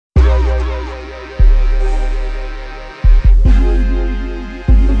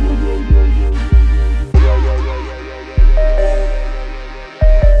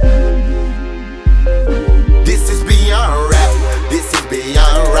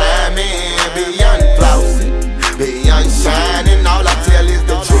beyond flossing, beyond shining. All I tell is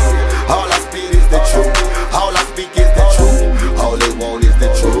the truth, all I speak is the truth, all I speak is the truth, all they want is the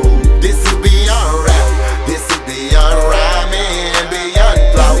truth. This is beyond rap, this is beyond rhyming, beyond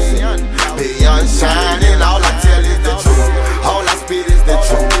flossing, beyond shining. All I tell is the truth, all I speak is the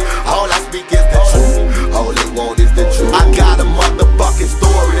truth, all I speak is the truth, all they want is the truth. I got a motherfucking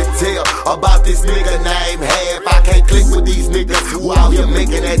story to tell about this nigga named Half. I can't click with these niggas who out here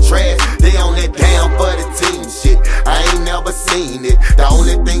making that trash. They on that damn for the team shit. I ain't never seen it. The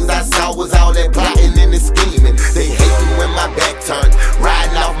only things I saw was all that plotting and the scheming. They hating when my back turned,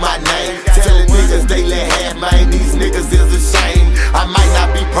 riding off my name, telling niggas they let Half, man, these niggas is a shame. I might not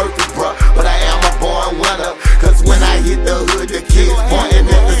be perfect, bruh, but I am a born winner. Cause when I hit the hood, the kids pointing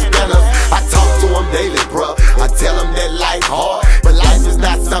at the spinners. I talk to them daily, bruh. I tell them that life hard, but life is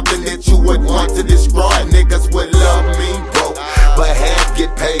not something that you would want to destroy. Niggas would love me broke, but Half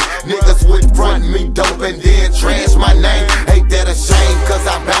get paid. Niggas would front me dope and then trash my name. Ain't that a shame? Cause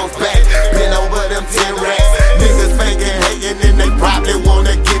I bounce back, been over them 10 racks. Niggas faking hating and they probably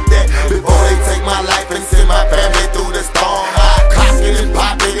wanna get that before they take my life and send my family through the storm. I cock it and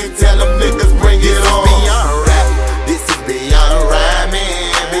pop it and tell them niggas bring it on. This is beyond rap, this is beyond rhyming,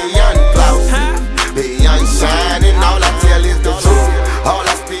 beyond flossing, beyond shining. All I tell is the truth, all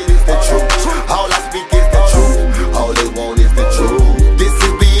I speak is the truth, all I speak is the truth, all they want is the truth. This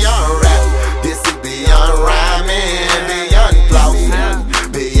is beyond rap, this is beyond rhyming, beyond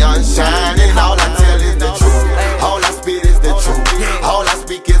flossing, beyond shining. All I tell is the truth, all I speak is the truth, all I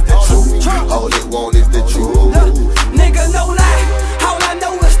speak is the truth, all they want is the truth. Nigga, no lie, all I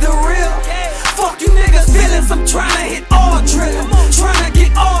know is the real. Fuck you niggas' feelings, I'm tryna hit all drilling, tryna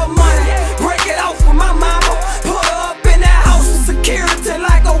get all money, break it off with my mama, put her up in that house with security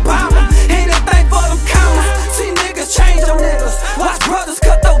like Obama. Anything for them commas, see niggas change them niggas, watch brothers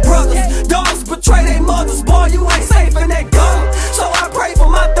cut those brothers, dogs betray their mothers. Boy, you ain't safe in that gun, so I pray for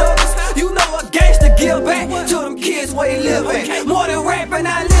my thugs. You know a gangster give back to them kids where he live at. More than rapping,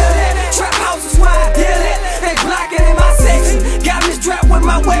 I live at. Trap houses where I deal at. They blocking in my section, got me strapped with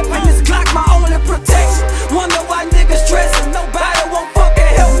my weapon. This Glock my only protection. Wonder why niggas stressing, nobody won't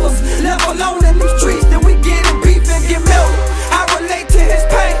fucking help us. Live alone in these streets, then we get in beef and get melted. I relate to his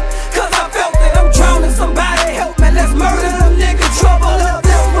pain, cause I felt that I'm drowning. Somebody help me, let's murder them niggas. Trouble up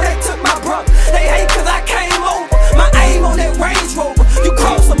left when they took my brother. They hate cause I came over, my aim on that Range Rover. You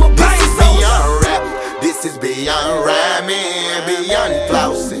cross them a bang. This is beyond rap, this is beyond rhyming, beyond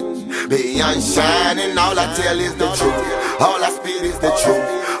flossing, beyond shining. All I tell is the truth, all I speak is the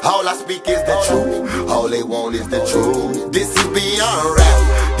truth, all I speak is the truth, all they want is the truth. This is beyond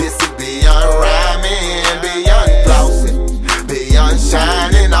rap, this is beyond rhyming, beyond flossing, beyond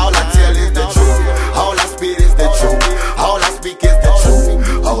shining. All I tell is the truth, all I speak is the truth, all I speak is the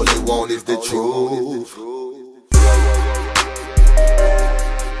truth, all they want is the truth.